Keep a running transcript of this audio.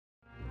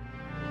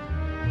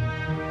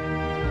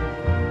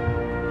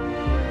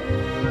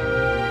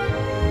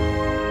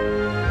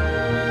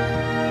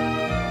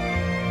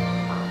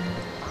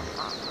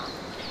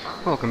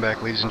Welcome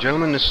back, ladies and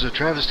gentlemen. This is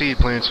AhTravesty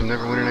playing some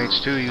Neverwinter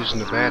Nights 2 using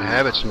the Bad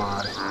Habits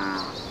mod.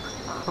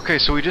 Okay,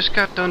 so we just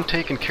got done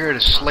taking care of the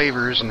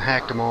slavers and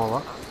hacked them all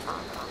up.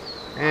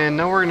 And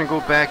now we're going to go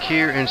back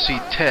here and see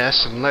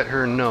Tess and let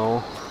her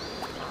know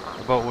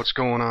about what's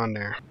going on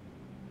there.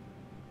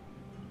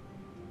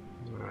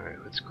 Alright,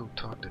 let's go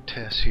talk to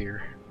Tess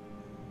here.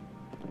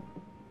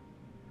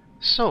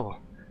 So,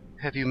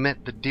 have you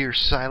met the dear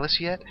Silas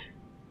yet?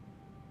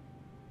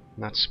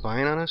 Not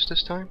spying on us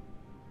this time?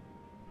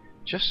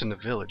 Just in the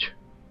village.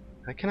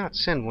 I cannot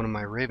send one of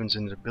my ravens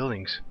into the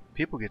buildings.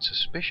 People get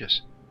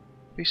suspicious.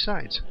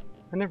 Besides,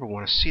 I never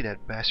want to see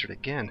that bastard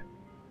again.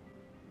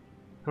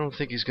 I don't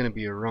think he's going to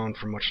be around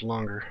for much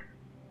longer.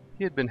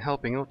 He had been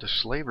helping out the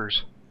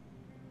slavers.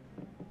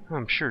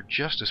 I'm sure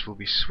justice will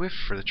be swift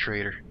for the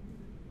traitor.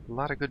 A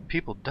lot of good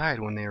people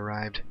died when they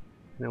arrived,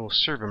 and it will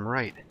serve him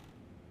right.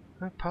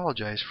 I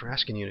apologize for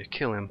asking you to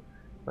kill him,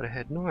 but I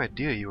had no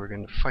idea you were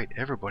going to fight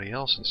everybody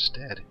else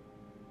instead.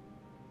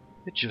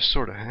 It just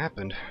sort of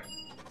happened.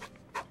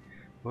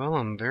 Well,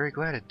 I'm very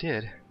glad it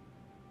did.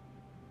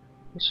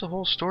 What's the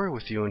whole story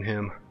with you and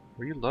him?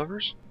 Were you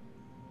lovers?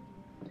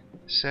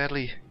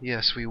 Sadly,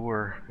 yes, we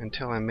were,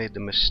 until I made the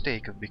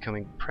mistake of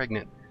becoming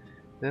pregnant.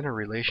 Then our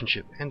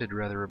relationship ended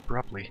rather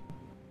abruptly.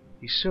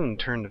 He soon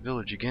turned the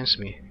village against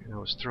me, and I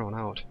was thrown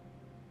out.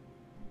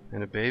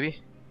 And a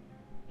baby?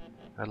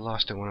 I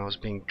lost it when I was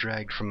being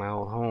dragged from my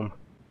old home.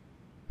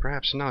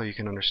 Perhaps now you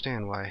can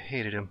understand why I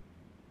hated him.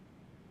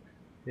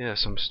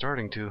 Yes, I'm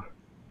starting to.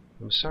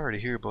 I'm sorry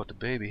to hear about the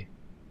baby.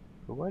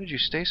 But why did you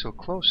stay so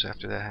close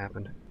after that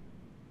happened?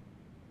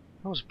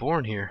 I was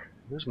born here.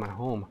 It was my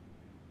home.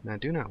 And I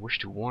do not wish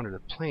to wander the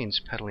plains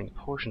peddling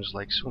potions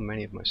like so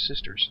many of my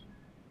sisters.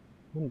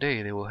 One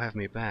day they will have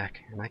me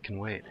back, and I can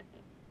wait.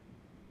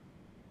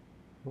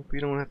 Hope you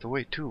don't have to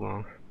wait too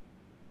long.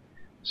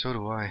 So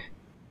do I.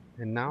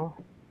 And now,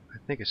 I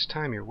think it's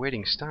time your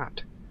waiting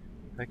stopped.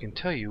 I can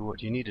tell you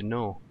what you need to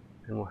know,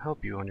 and will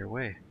help you on your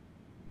way.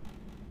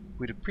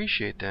 We'd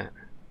appreciate that.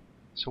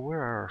 So where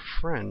are our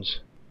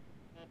friends?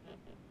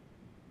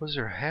 Was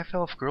there a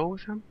half-elf girl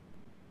with them?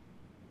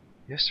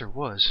 Yes, there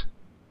was.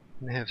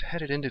 And they have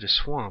headed into the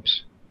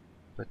swamps.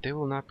 But they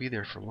will not be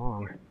there for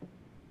long.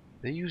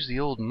 They use the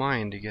old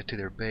mine to get to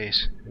their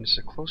base, and it's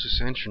the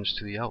closest entrance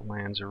to the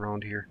outlands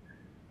around here.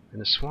 And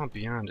the swamp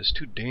beyond is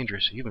too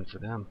dangerous even for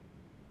them.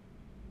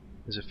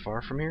 Is it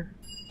far from here?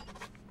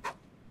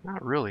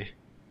 Not really.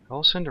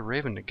 I'll send a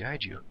raven to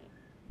guide you.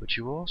 But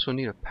you will also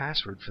need a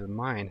password for the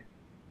mine.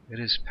 It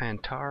is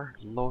Pantar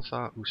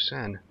Lotha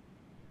Usen.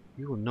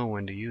 You will know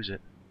when to use it.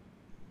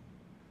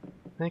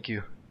 Thank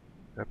you.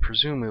 I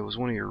presume it was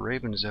one of your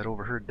ravens that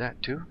overheard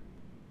that too?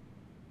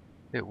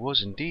 It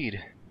was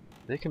indeed.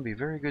 They can be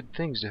very good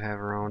things to have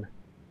around.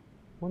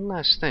 One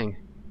last thing.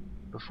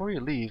 Before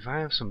you leave, I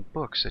have some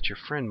books that your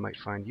friend might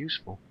find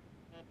useful.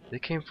 They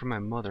came from my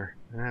mother,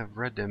 and I have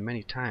read them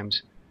many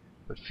times,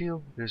 but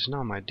feel it is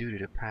now my duty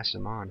to pass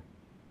them on.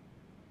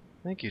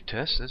 Thank you,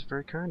 Tess. That's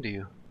very kind of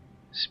you.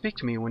 Speak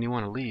to me when you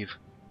want to leave.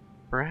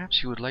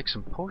 Perhaps you would like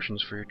some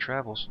potions for your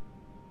travels.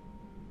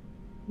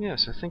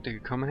 Yes, I think they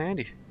could come in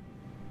handy.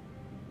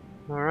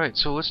 Alright,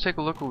 so let's take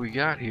a look what we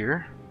got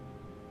here.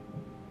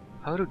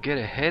 How to get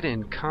ahead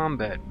in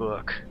combat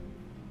book.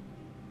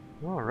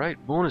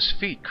 Alright, bonus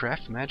feat,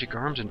 craft magic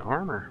arms and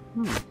armor.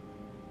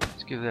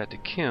 Let's give that to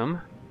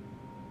Kim.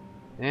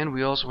 And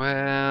we also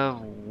have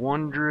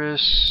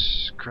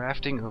wondrous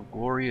crafting of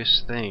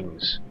glorious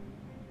things.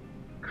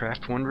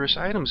 Craft wondrous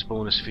items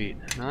bonus feat.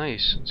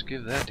 Nice. Let's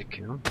give that to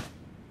Kim.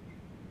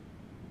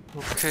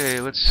 Okay,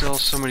 let's sell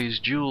some of these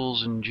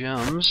jewels and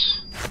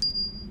gems.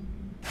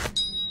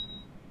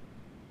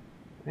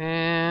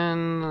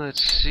 And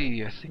let's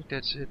see. I think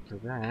that's it for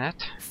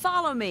that.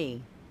 Follow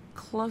me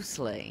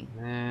closely.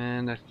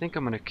 And I think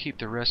I'm going to keep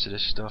the rest of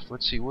this stuff.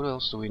 Let's see. What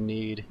else do we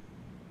need?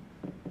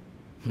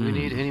 Do we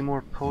need any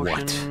more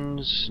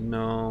potions? What?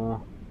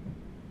 No.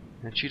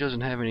 And she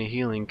doesn't have any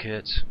healing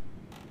kits.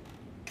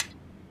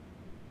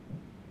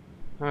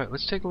 Alright,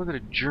 let's take a look at a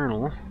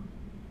journal.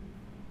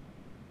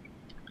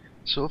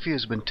 Sophie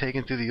has been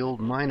taken through the old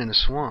mine in the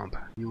swamp.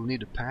 You will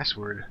need a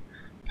password.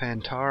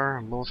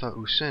 Pantar Lotha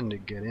Usen to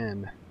get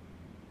in.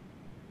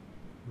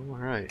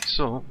 Alright,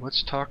 so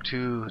let's talk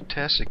to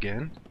Tess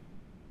again.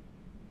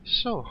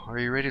 So, are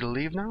you ready to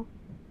leave now?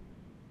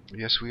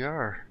 Yes, we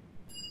are.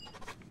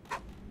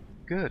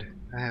 Good.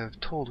 I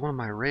have told one of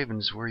my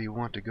ravens where you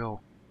want to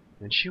go,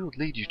 and she will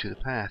lead you to the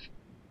path.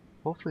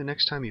 Hopefully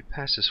next time you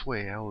pass this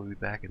way, I will be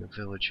back in the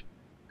village.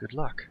 Good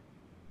luck.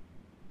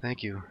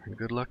 Thank you, and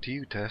good luck to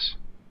you, Tess.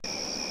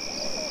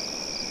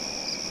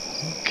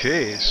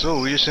 Okay,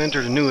 so we just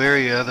entered a new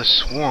area of the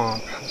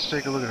swamp. Let's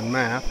take a look at a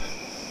map.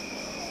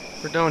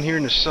 We're down here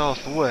in the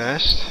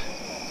southwest.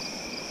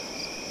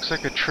 Looks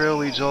like a trail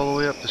leads all the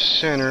way up the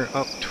center,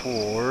 up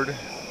toward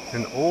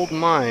an old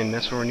mine.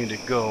 That's where we need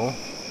to go.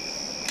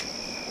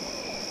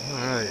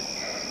 Alright.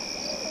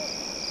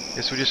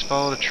 Guess we just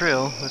follow the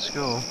trail. Let's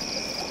go.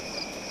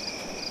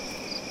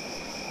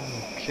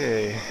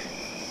 Okay.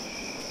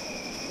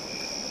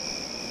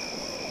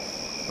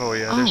 Oh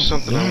yeah, there's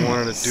something I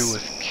wanted to do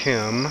with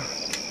Kim.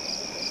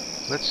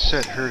 Let's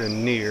set her to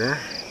near.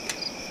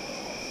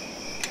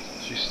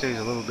 She stays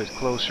a little bit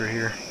closer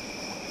here.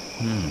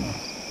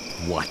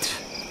 What?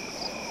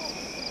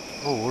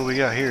 Oh, what do we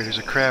got here? There's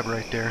a crab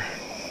right there.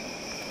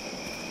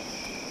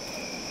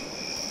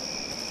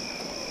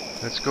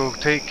 Let's go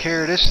take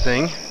care of this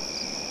thing.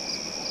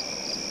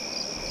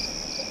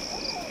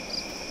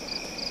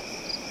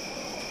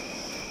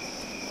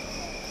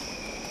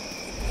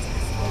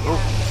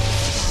 Oh.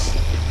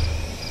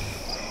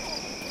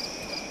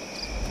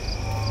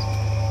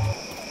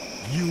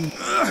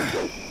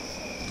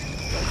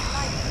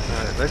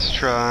 Alright, let's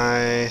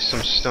try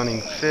some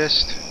stunning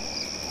fist.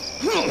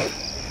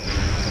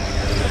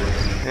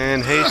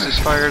 And haste is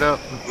fired up.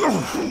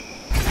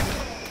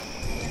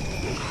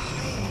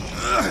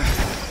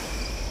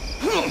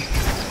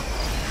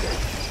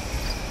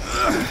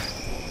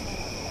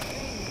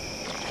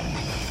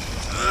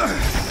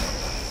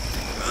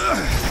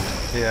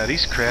 Yeah,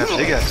 these crabs,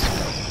 they got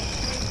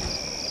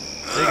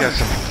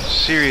some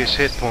serious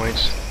hit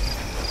points.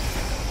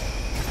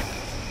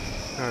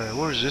 Alright,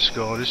 where does this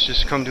go? Does this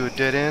just come to a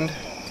dead end?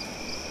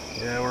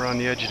 Yeah, we're on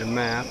the edge of the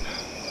map.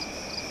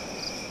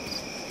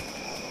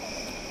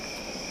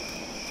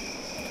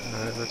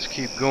 Alright, let's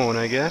keep going,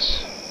 I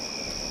guess.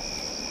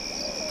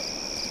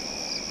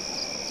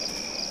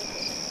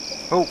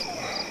 Oh!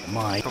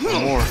 A couple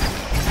more.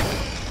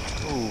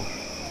 Ooh.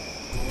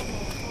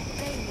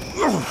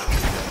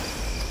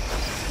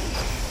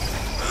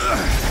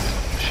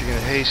 Is she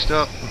gonna haste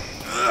up?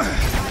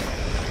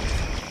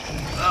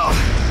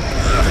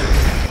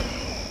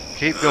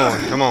 Keep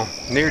going, come on.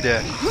 Near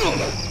death.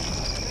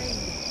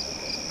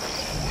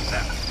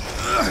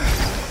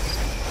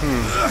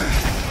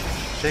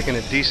 Taking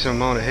a decent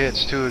amount of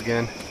hits too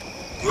again.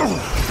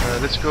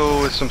 Alright, let's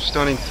go with some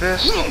stunning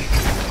fist.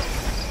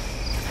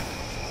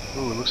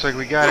 Ooh, looks like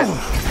we got it.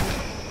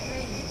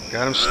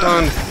 Got him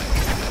stunned.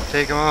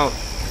 Take him out.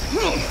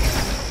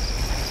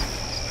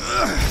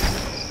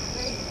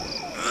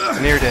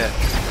 Near death.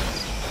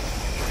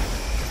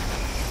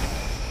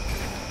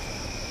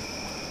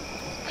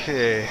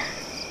 Okay.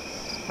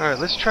 Alright,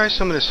 let's try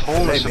some of this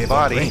wholeness of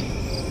body.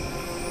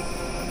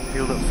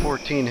 Healed up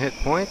 14 hit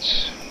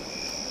points.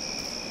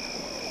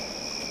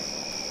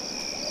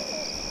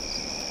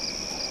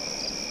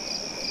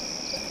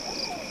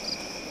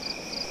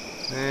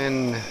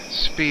 And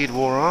speed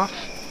wore off.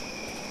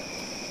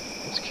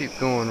 Let's keep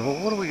going. Well,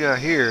 what do we got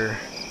here?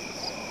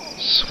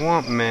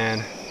 Swamp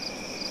Man.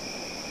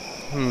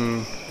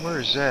 Where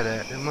is that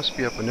at? It must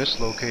be up in this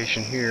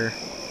location here.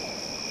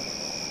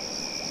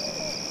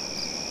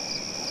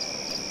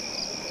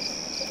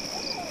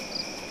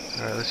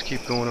 Alright, let's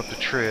keep going up the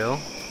trail.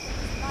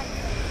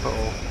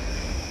 Uh-oh.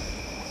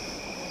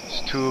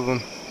 There's two of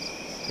them.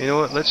 You know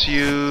what? Let's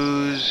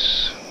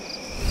use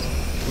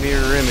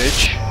mirror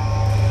image.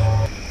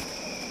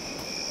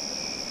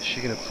 Is she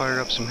gonna fire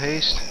up some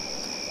haste?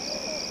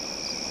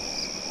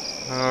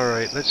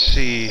 Alright, let's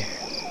see.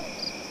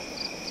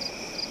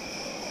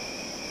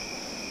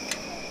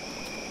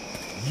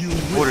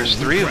 Oh, there's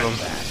three of them.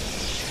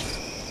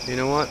 You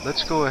know what?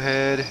 Let's go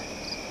ahead.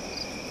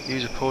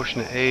 Use a potion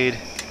of aid.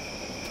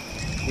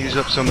 Use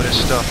up some of this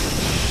stuff.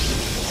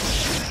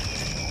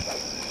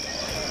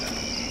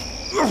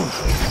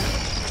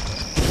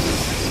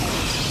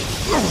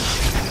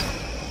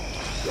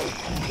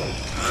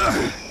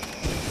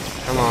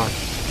 Come on.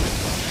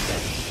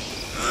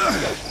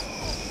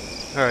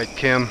 Alright,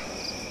 Kim.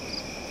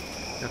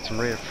 Got some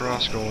Ray of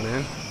Frost going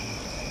in.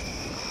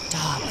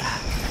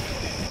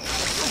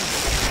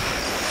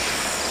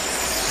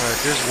 Alright,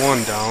 there's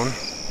one down.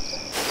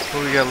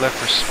 What do we got left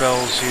for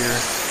spells here?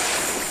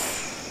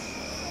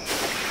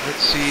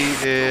 Let's see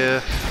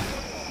if...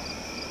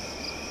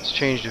 Let's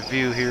change the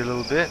view here a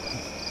little bit.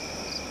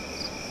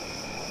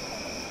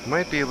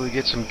 Might be able to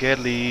get some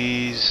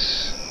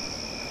Gedlies.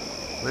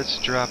 Let's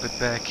drop it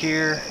back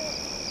here.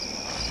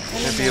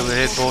 Might be able to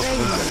hit both of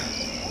them.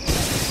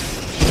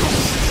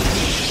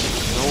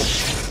 Nope.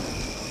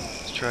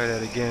 Let's try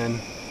that again.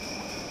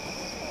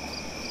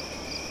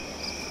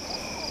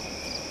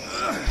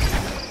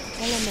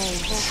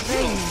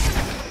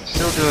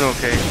 Still doing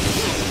okay.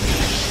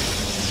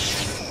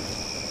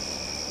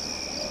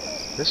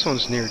 This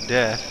one's near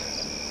death.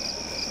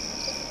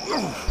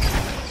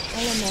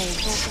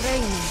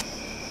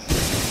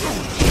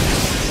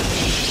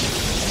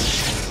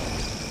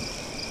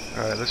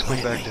 Alright, let's go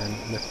back to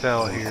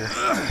Nefel here.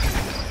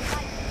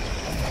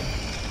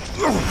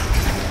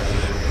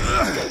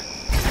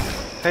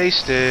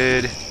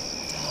 Hasted.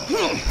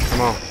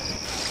 Come on.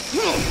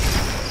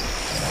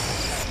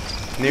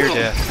 Near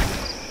death.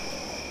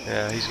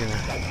 Yeah, he's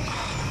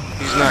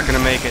not gonna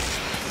make it.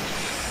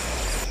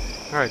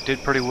 Alright,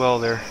 did pretty well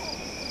there.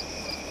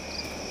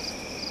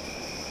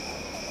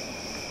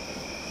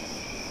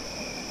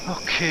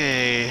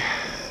 Okay.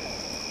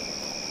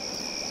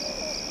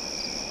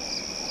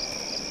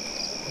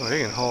 Oh, he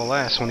can haul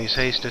ass when he's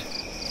hasted.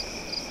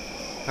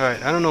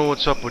 Alright, I don't know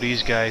what's up with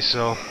these guys,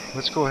 so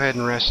let's go ahead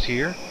and rest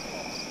here.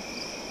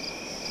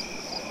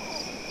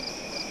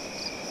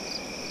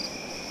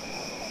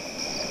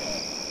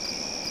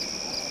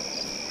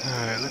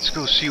 Alright, let's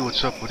go see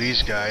what's up with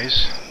these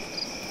guys.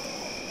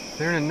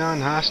 They're in a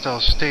non-hostile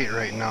state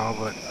right now,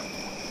 but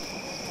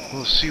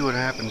we'll see what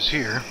happens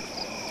here.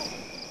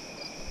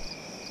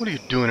 What are you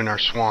doing in our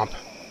swamp?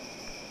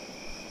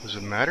 Does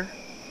it matter?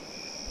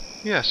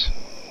 Yes,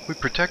 we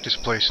protect this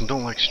place and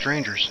don't like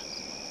strangers.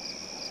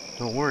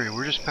 Don't worry,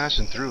 we're just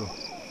passing through.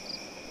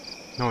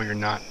 No, you're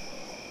not.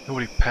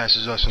 Nobody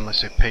passes us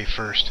unless they pay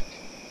first.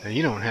 And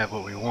you don't have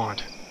what we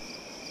want.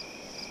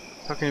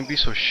 How can you be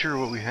so sure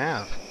what we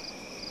have?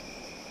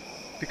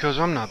 Because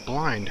I'm not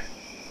blind.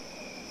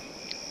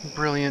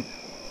 Brilliant.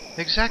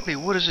 Exactly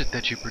what is it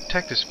that you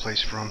protect this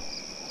place from?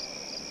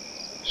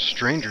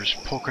 Strangers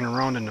poking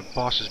around in the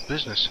boss's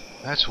business.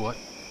 That's what.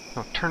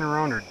 Now turn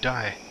around or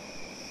die.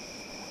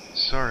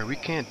 Sorry, we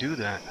can't do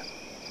that.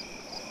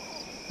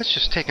 Let's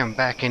just take them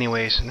back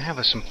anyways and have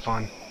us some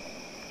fun.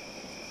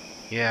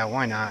 Yeah,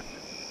 why not?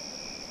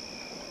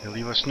 They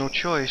leave us no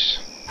choice.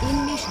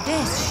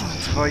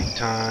 Fight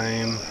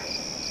time.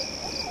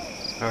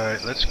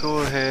 Alright, let's go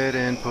ahead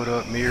and put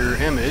up mirror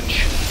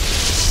image.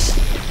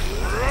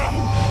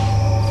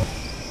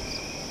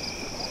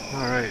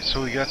 Alright,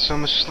 so we got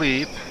some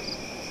asleep.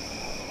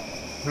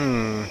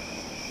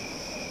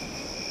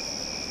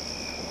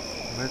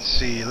 Let's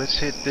see, let's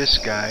hit this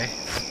guy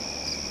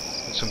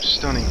with some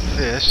stunning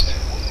fist.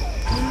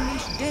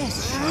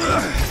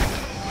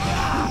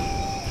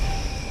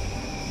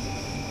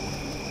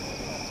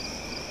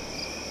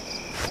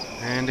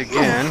 And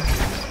again.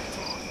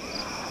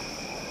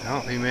 Oh,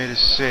 he made his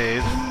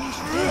save.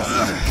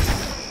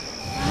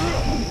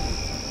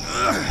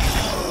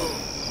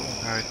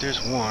 Alright,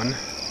 there's one.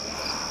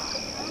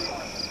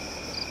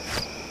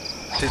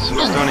 Let's hit some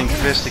stunning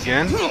fist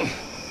again.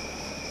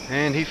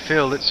 And he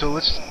failed it, so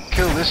let's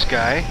kill this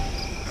guy.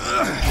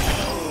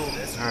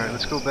 Alright,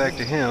 let's go back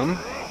to him.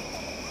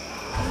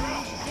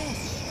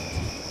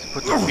 Let's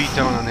put the beat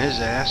down on his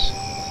ass.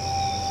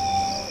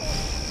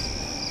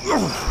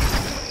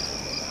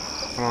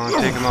 Come on,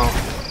 take him out.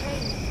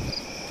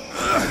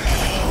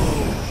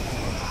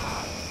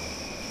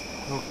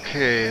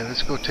 Okay,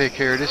 let's go take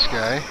care of this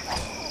guy.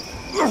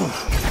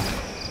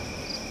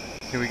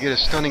 Can we get a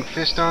stunning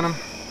fist on him?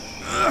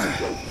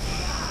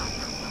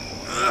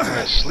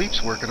 Alright,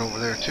 sleep's working over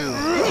there too.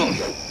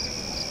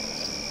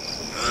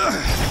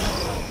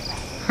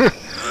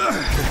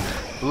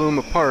 Blew him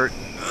apart.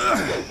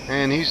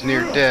 And he's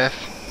near death.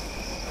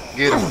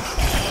 Get him.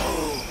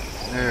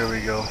 There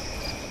we go.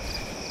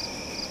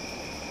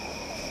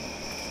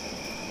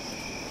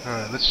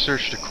 Alright, let's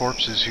search the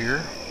corpses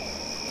here.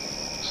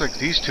 Looks like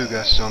these two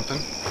got something.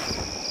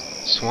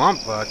 Swamp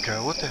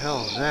vodka, what the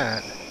hell is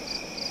that?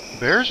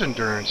 Bear's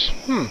endurance,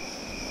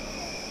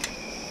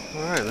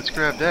 Alright, let's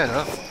grab that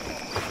up.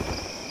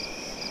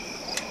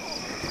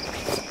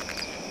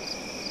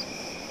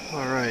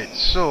 Alright,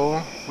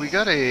 so we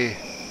got a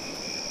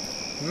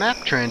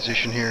map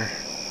transition here.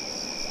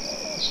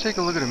 Let's take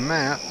a look at a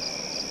map.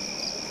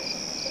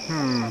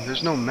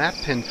 There's no map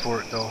pin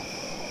for it though.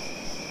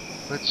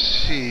 Let's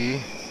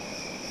see.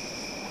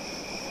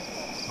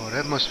 Oh,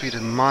 that must be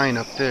the mine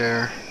up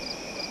there.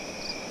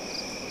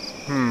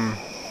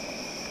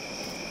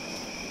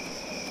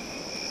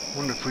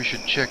 Wonder if we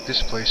should check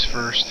this place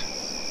first.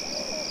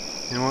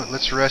 You know what,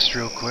 let's rest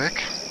real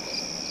quick.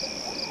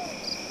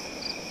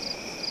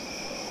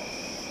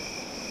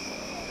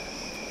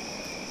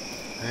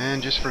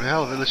 And just for the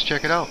hell of it, let's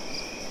check it out.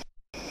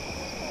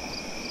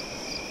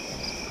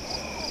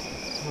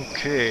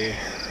 Okay,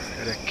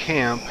 at a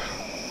camp.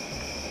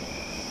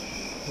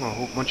 Oh, a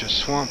whole bunch of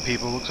swamp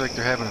people. Looks like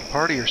they're having a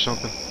party or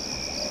something.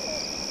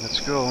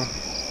 Let's go.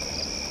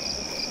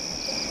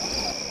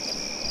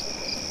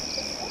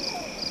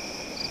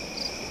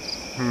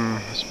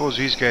 I suppose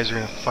these guys are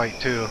gonna fight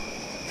too.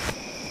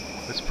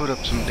 Let's put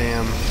up some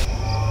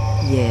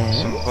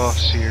some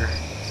buffs here.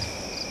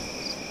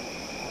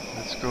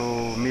 Let's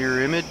go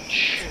mirror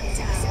image.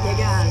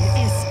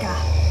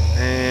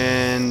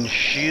 And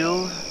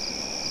shield.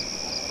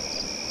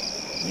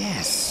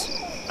 Yes,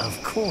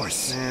 of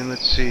course. And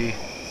let's see.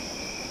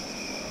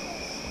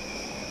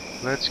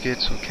 Let's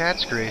get some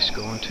cat's grace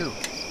going too.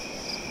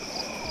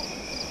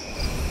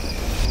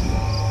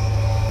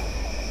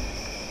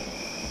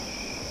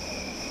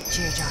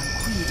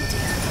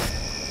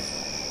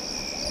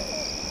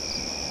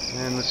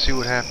 And let's see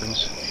what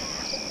happens.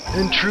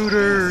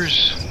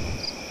 Intruders!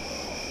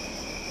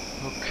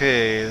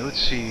 Okay, let's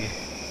see.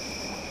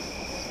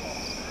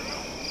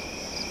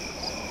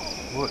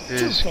 What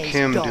is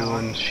Kim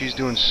doing? She's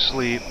doing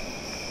sleep.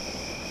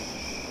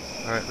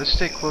 Alright, let's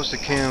stay close to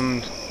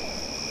Kim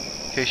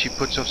in case she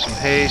puts up some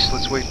haste.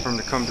 Let's wait for him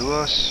to come to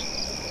us.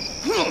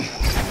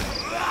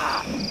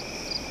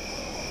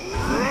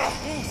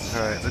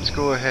 Alright, let's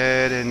go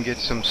ahead and get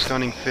some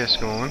stunning fists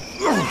going.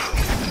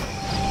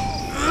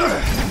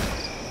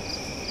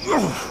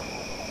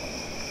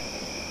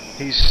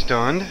 He's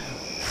stunned.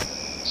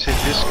 Let's hit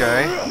this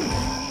guy.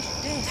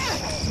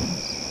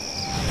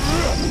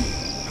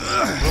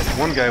 Oh,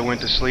 one guy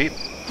went to sleep.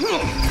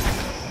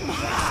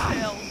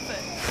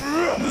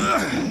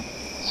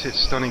 Let's hit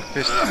stunning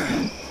fist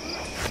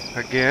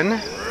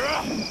again.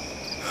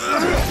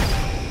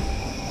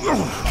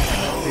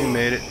 He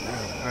made it.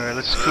 Alright,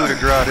 let's coup de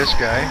grace this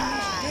guy.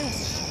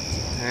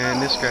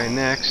 And this guy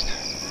next.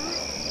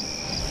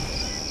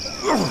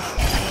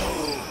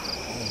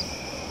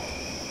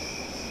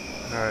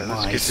 Alright,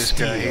 let's get this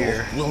guy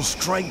here. Will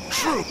strike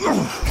true.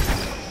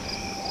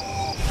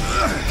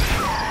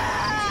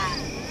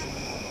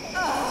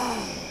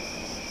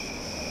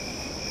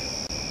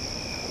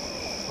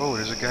 Oh,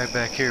 there's a guy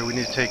back here. We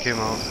need to take him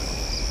out.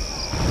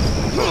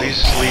 Oh,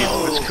 he's asleep.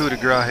 Let's coup de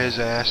grace his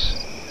ass.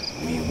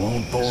 We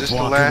won't Is both this the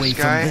walk last away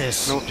guy? from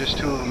this. Nope, just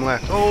 2 of them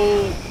left.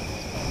 Oh!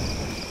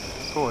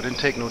 Oh, I didn't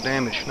take no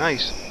damage.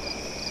 Nice.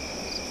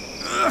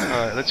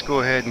 Alright, let's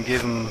go ahead and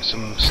give him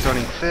some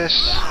stunning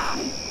fists.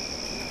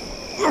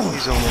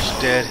 He's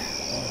almost dead.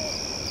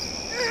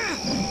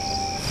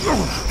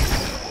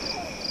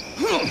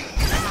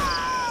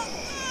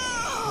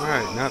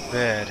 Alright, not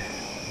bad.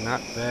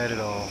 Not bad at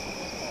all.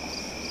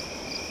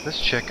 Let's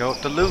check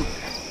out the loot.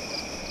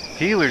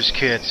 Healer's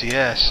kits,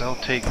 yes, I'll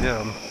take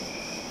them.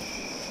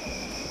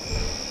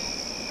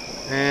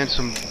 And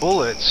some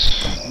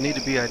bullets need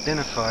to be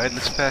identified.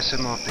 Let's pass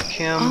them off to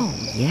Kim. Oh,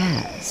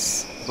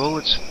 yes.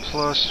 Bullets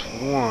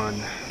 +1.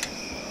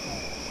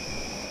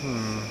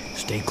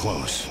 Stay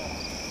close.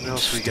 What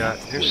else we got?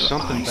 There's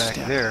something back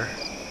there.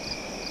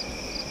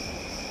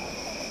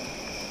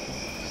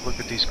 Let's look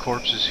at these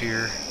corpses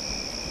here.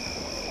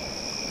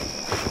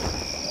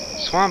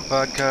 Swamp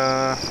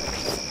vodka.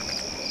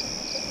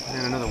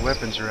 And another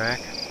weapons rack.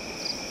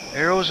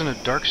 Arrows and a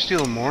dark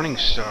steel morning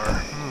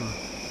star.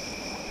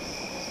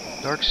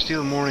 Dark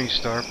steel morning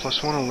star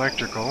 +1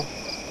 electrical.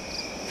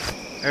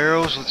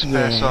 Arrows, let's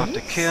pass off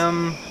to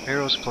Kim.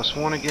 Arrows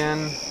 +1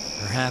 again.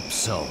 Perhaps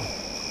so.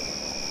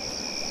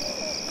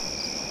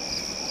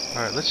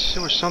 Alright, let's see,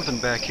 there's something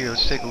back here.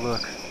 Let's take a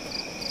look.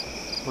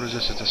 What is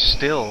this? It's a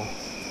still.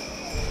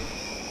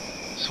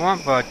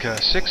 Swamp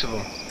vodka, 6 of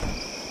them.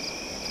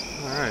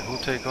 Alright, we'll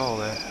take all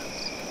that.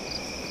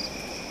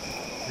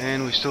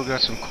 And we still got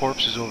some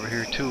corpses over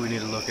here too we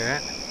need to look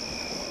at.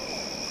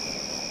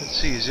 Let's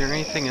see, is there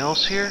anything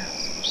else here?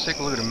 Let's take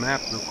a look at a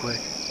map real quick.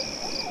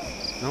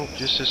 Nope,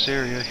 just this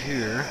area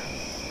here.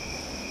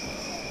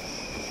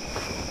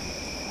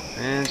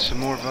 And some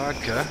more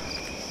vodka.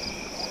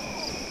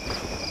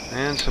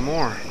 And some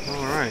more.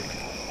 Alright.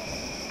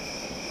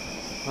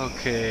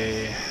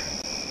 Okay.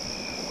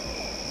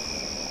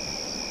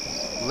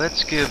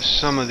 Let's give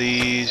some of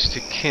these to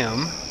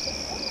Kim.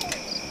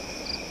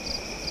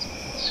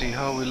 Let's see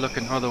how we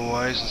looking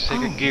otherwise. Let's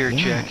take a gear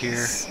check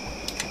here.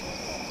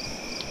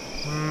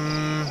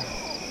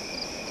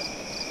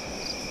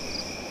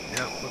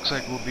 Yep, looks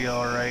like we'll be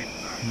alright.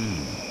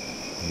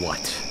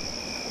 What?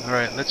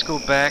 Alright, let's go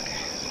back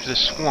to the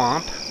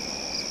swamp.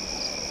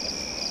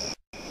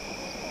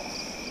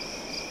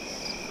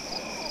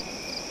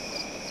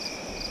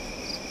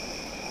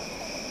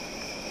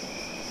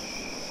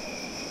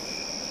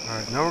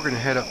 Alright, now we're going to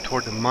head up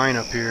toward the mine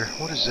up here.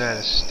 What is that?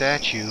 A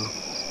statue?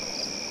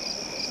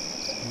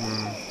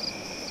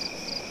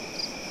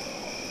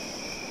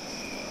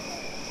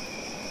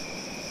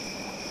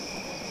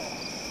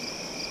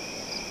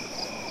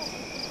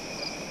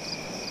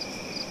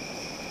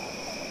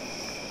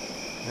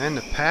 And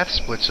the path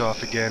splits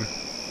off again.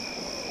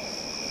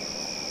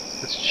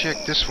 Let's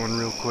check this one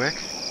real quick.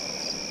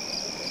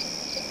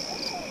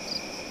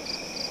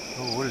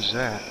 Oh, what is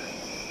that?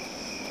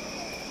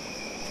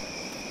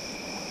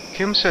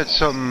 Kim said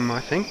something, I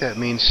think that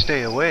means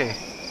stay away.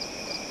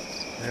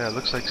 Yeah, it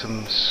looks like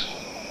some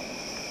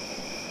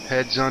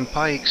heads on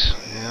pikes.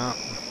 Yeah.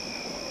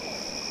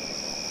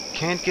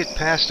 Can't get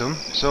past them,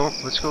 so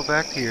let's go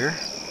back here.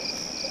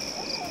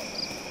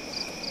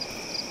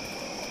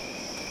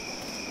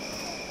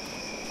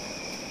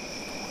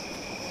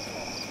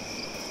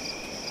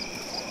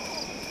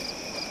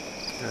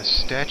 Got a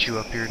statue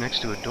up here next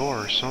to a door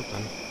or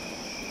something.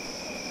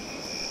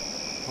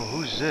 Oh,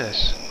 who's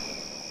this?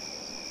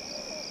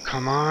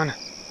 Come on,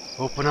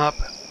 open up.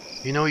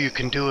 You know you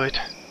can do it.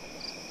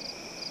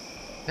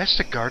 That's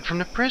the guard from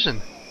the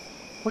prison.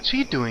 What's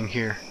he doing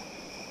here?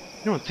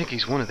 You don't think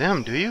he's one of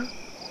them, do you?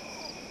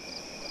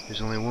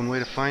 There's only one way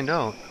to find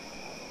out.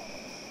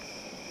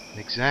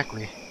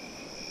 Exactly.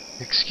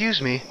 Excuse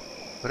me,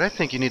 but I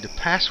think you need the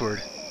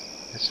password.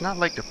 It's not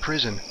like the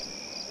prison.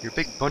 Your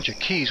big bunch of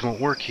keys won't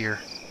work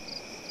here.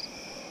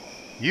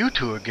 You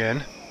two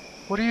again?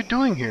 What are you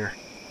doing here?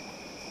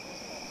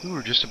 We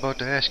were just about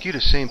to ask you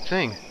the same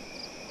thing.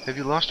 Have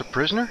you lost a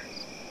prisoner?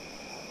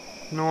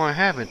 No, I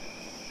haven't.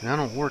 And I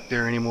don't work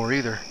there anymore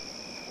either.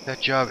 That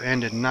job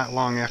ended not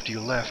long after you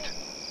left.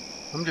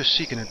 I'm just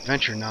seeking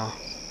adventure now,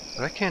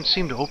 but I can't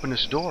seem to open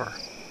this door.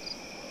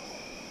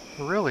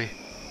 Really?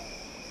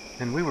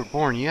 And we were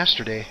born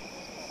yesterday.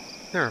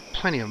 There are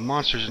plenty of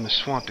monsters in the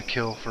swamp to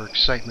kill for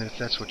excitement if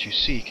that's what you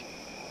seek.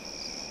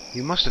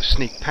 You must have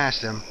sneaked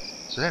past them,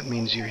 so that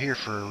means you're here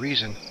for a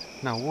reason.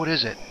 Now what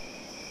is it?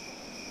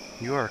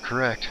 You are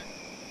correct.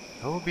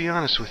 I will be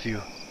honest with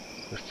you.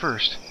 But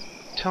first,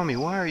 tell me,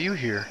 why are you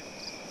here?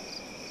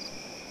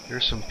 There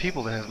are some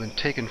people that have been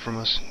taken from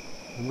us,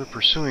 and we're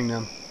pursuing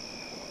them.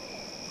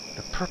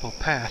 The purple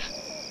path.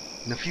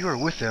 And if you are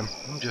with them,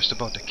 I'm just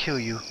about to kill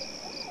you.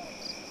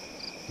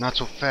 Not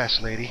so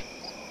fast, lady.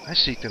 I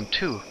seek them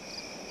too.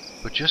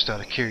 But just out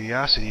of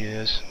curiosity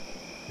is.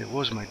 It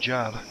was my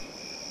job.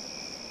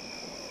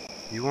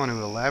 You want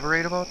to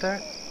elaborate about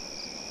that?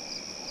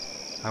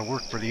 I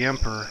work for the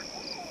Emperor.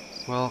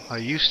 Well, I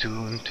used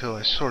to until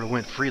I sort of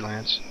went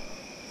freelance.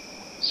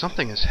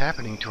 Something is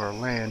happening to our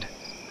land,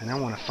 and I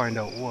want to find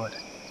out what.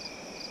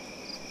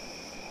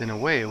 In a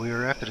way, we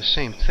are after the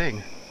same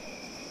thing.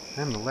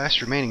 I am the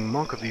last remaining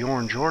monk of the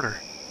Orange Order.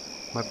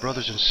 My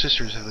brothers and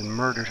sisters have been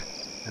murdered,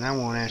 and I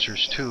want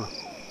answers too.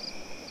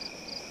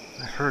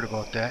 I heard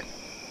about that,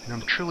 and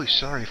I'm truly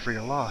sorry for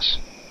your loss.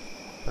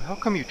 But how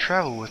come you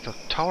travel with a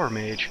Tower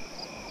Mage,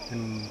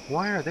 and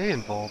why are they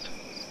involved?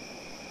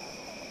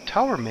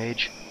 Tower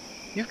Mage?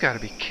 You've got to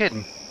be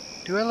kidding.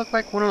 Do I look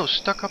like one of those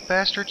stuck-up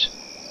bastards?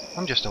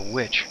 I'm just a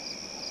witch.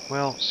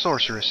 Well,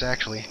 sorceress,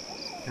 actually,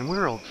 and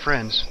we're old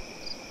friends.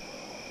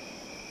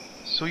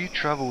 So you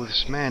travel with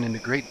this man into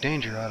great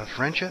danger out of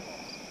friendship?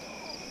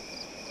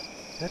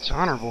 That's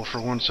honorable for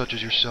one such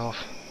as yourself.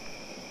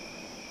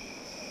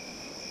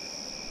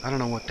 I don't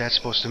know what that's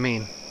supposed to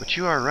mean, but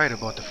you are right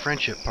about the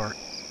friendship part.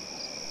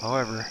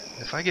 However,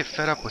 if I get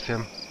fed up with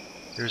him,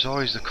 there's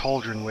always the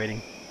cauldron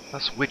waiting.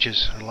 Us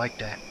witches are like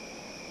that.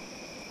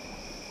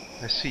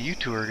 I see you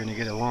two are going to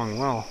get along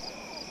well.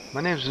 My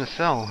name's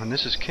Nethel, and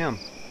this is Kim.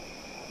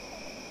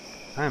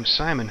 I am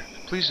Simon.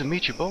 Pleased to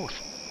meet you both.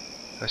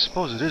 I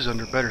suppose it is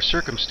under better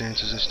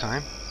circumstances this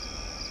time.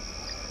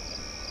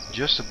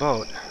 Just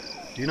about.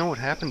 Do you know what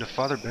happened to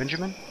Father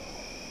Benjamin?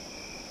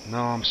 No,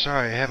 I'm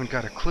sorry, I haven't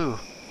got a clue.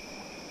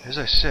 As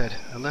I said,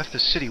 I left the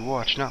city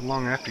watch not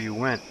long after you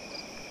went.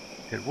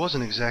 It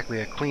wasn't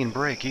exactly a clean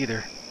break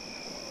either.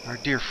 Our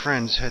dear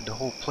friends had the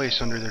whole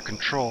place under their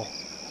control,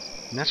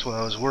 and that's why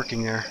I was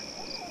working there.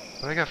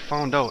 But I got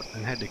found out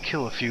and had to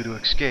kill a few to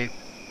escape.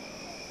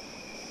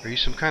 Are you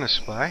some kind of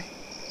spy?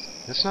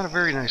 That's not a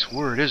very nice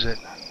word, is it?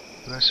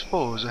 But I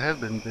suppose I have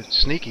been a bit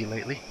sneaky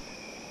lately.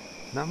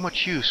 Not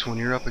much use when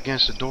you're up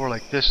against a door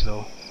like this,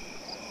 though.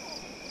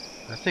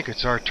 I think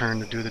it's our turn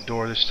to do the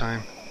door this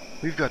time.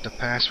 We've got the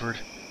password.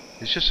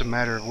 It's just a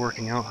matter of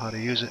working out how to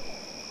use it.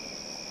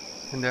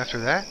 And after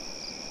that,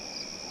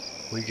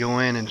 we go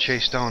in and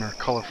chase down our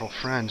colorful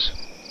friends.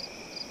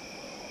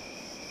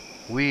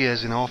 We,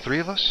 as in all three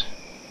of us?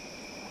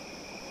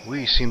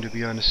 We seem to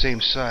be on the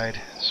same side,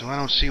 so I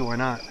don't see why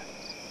not.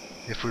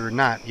 If we were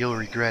not, you'll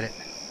regret it.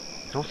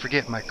 Don't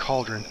forget my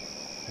cauldron,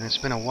 and it's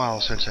been a while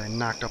since I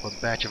knocked up a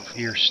batch of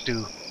ear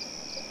stew.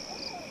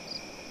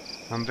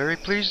 I'm very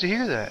pleased to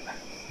hear that,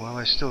 while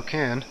I still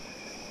can.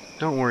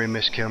 Don't worry,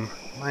 Miss Kim.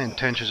 My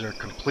intentions are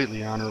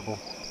completely honorable.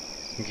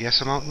 I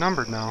guess I'm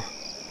outnumbered now.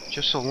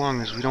 Just so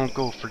long as we don't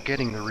go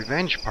forgetting the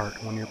revenge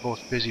part when you're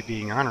both busy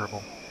being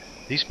honorable.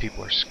 These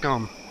people are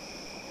scum.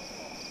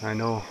 I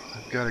know,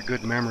 I've got a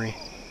good memory.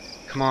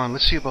 Come on,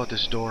 let's see about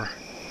this door.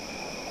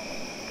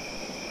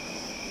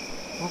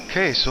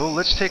 Okay, so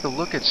let's take a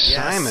look at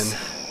Simon.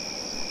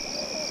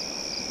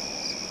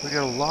 We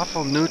got a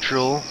lawful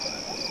neutral,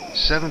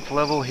 7th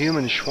level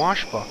human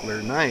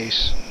swashbuckler.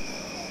 Nice.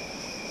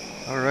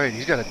 Alright,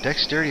 he's got a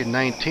dexterity of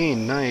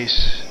 19.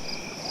 Nice.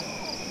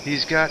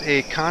 He's got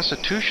a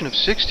constitution of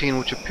 16,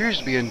 which appears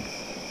to be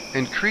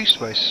increased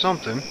by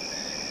something.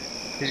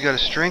 He's got a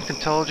strength,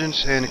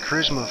 intelligence, and a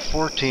charisma of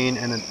 14,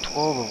 and a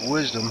 12 of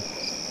wisdom.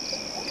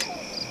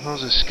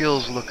 How's his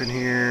skills looking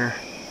here?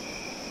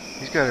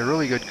 He's got a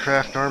really good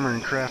craft armor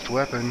and craft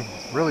weapon.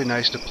 Really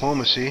nice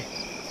diplomacy.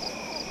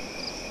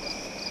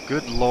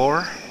 Good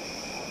lore.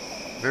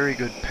 Very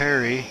good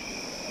parry.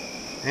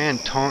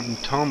 And taunt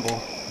and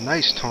tumble.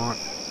 Nice taunt.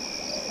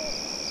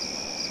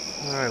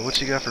 Alright, what's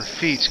he got for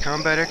feats?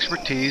 Combat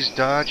expertise,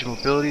 dodge,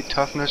 mobility,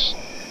 toughness,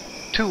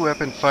 2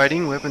 weapon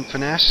fighting, weapon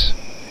finesse,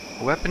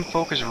 weapon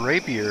focus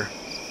rapier.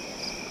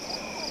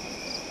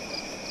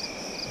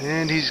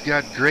 And he's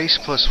got grace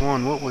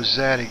 +1. What was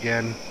that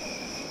again?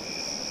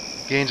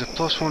 Gains a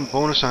 +1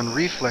 bonus on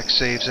reflex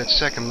saves at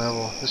 2nd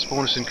level. This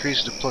bonus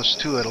increases to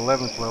 +2 at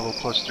 11th level,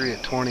 +3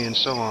 at 20, and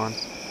so on.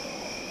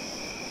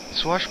 The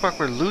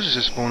swashbuckler loses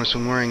this bonus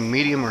when wearing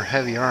medium or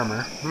heavy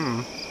armor.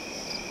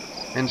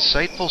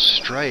 Insightful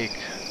Strike.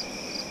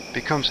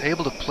 Becomes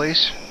able to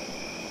place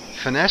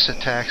finesse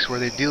attacks where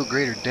they deal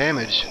greater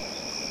damage.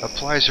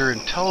 Applies her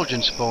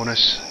intelligence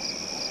bonus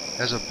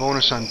as a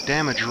bonus on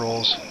damage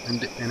rolls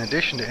in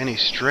addition to any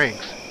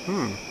strength.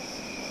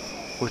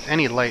 With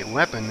any light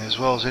weapon, as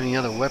well as any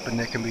other weapon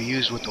that can be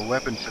used with the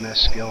weapon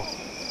finesse skill.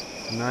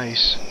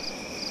 Nice.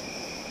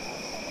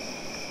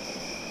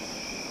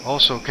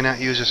 Also cannot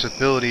use this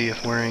ability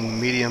if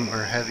wearing medium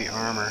or heavy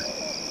armor.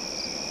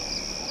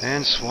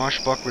 And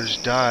Swashbuckler's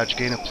Dodge.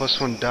 Gain a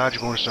 +1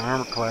 dodge bonus to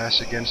armor class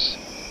against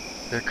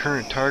their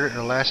current target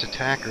or last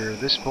attacker.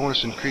 This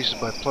bonus increases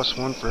by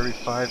 +1 for every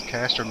 5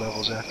 caster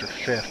levels after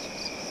 5th.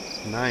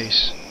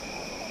 Nice.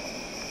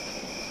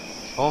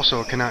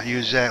 Also cannot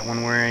use that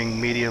when wearing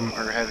medium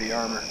or heavy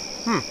armor.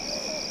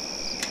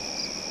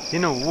 You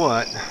know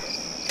what?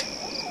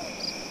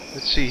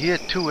 Let's see, he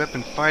had 2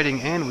 weapon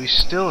fighting and we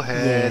still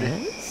had...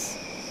 Yes?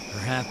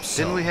 Perhaps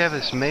so. Didn't we have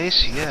this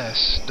mace?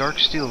 Yes. Dark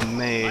steel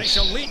mace. I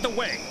shall lead the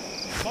way.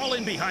 Fall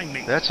in behind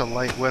me. That's a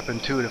light weapon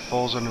too that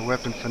falls under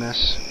weapon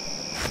finesse.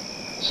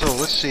 So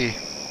let's see.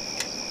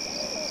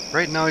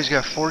 Right now he's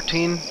got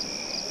 14,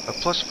 a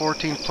plus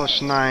 14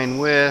 plus 9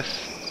 with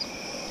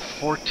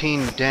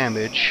 14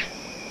 damage.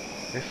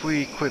 If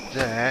we equip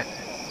that,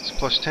 it's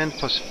plus 10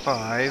 plus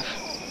 5.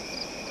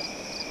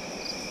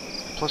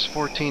 Plus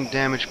 14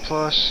 damage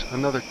plus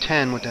another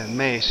 10 with that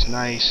mace.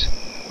 Nice.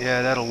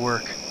 Yeah, that'll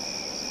work.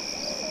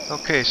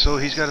 Okay, so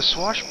he's got a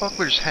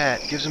swashbuckler's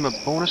hat. Gives him a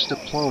bonus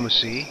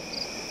diplomacy.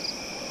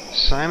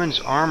 Simon's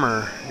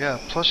armor. Yeah,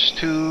 plus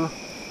 2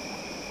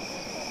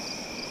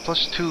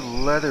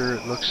 leather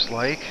it looks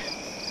like.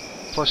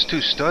 Plus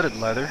 2 studded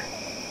leather.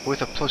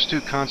 With a plus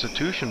 2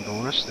 constitution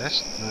bonus.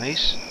 That's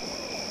nice.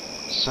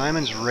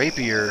 Simon's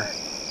rapier.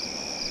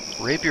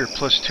 Rapier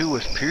plus 2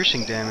 with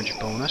piercing damage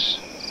bonus.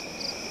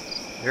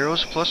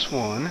 Arrows plus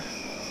 1.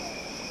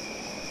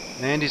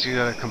 And he's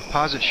got a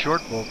composite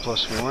short bow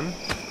plus 1.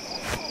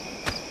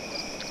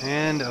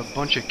 And a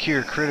bunch of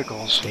cure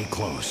criticals. Stay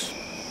close.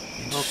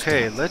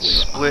 Okay, let's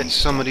split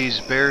some of these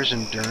bears'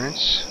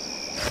 endurance.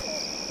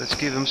 Let's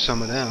give him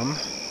some of them.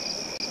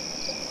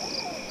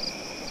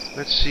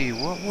 Let's see,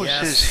 what was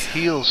his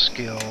heal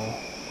skill?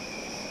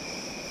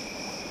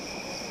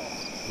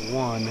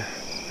 1.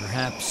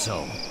 Perhaps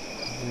so.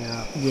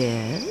 Yeah.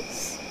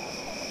 Yes?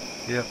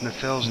 Yep,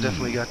 Nephel's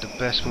definitely got the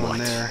best one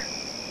there.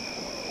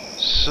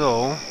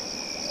 So,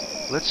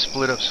 let's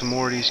split up some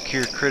more of these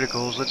cure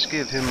criticals. Let's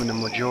give him the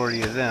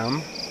majority of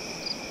them.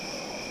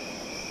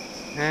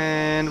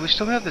 And we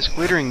still have this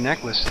glittering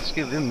necklace. Let's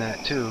give him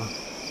that too.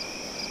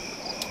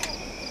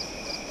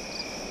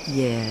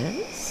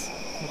 Yes?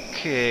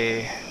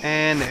 Okay,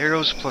 and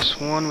arrows plus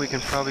 1, we can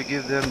probably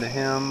give them to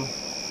him.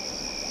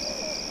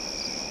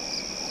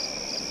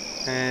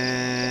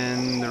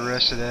 And the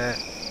rest of that,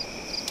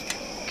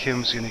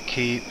 Kim's gonna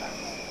keep.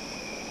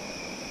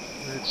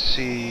 Let's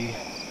see.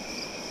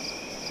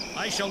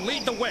 I shall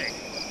lead the way.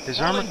 His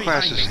Fall armor in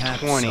class behind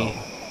is me. 20.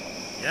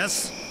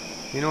 Yes?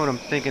 You know what I'm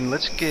thinking?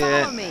 Let's Follow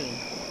get me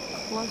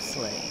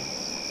closely.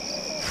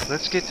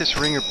 this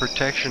ring of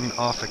protection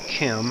off of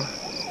Kim.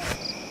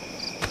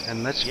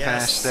 And let's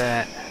pass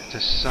that to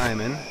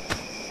Simon.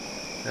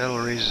 That'll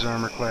raise his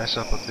armor class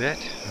up a bit.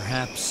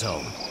 Perhaps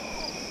so.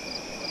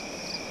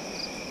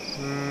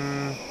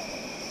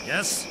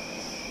 Yes?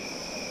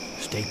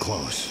 Stay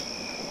close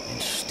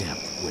and step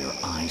where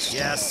I step.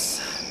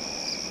 Yes.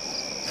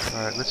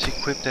 Alright, let's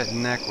equip that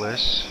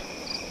necklace.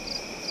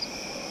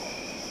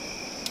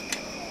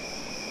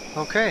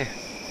 Okay.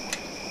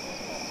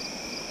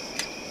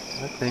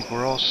 I think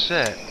we're all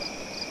set.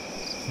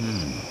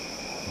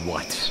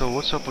 What? So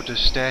what's up with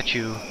this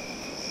statue?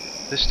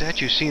 This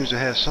statue seems to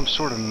have some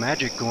sort of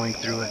magic going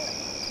through it.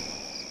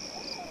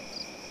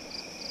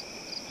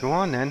 Go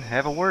on then,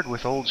 have a word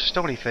with old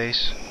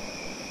Stonyface.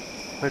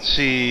 Let's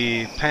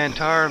see,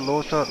 Pantar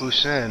Lotha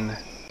Usen.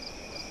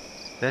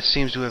 That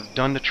seems to have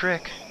done the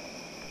trick.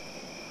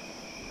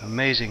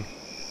 Amazing.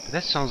 But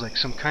that sounds like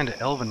some kind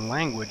of elven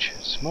language.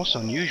 It's most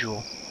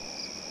unusual.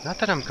 Not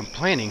that I'm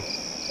complaining.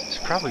 It's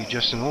probably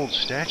just an old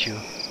statue.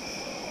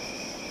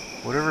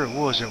 Whatever it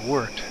was, it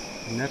worked.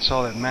 And that's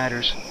all that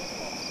matters.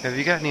 Have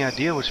you got any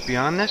idea what's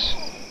beyond this?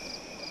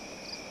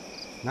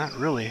 Not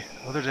really,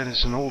 other than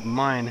it's an old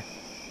mine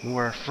and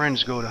where our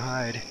friends go to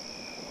hide.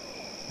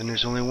 And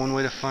there's only one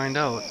way to find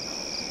out.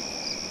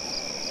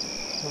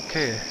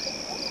 Okay.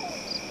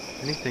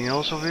 Anything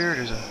else over here?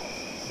 There's a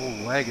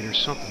old wagon or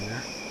something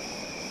there.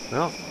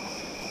 Well,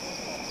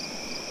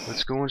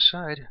 let's go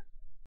inside.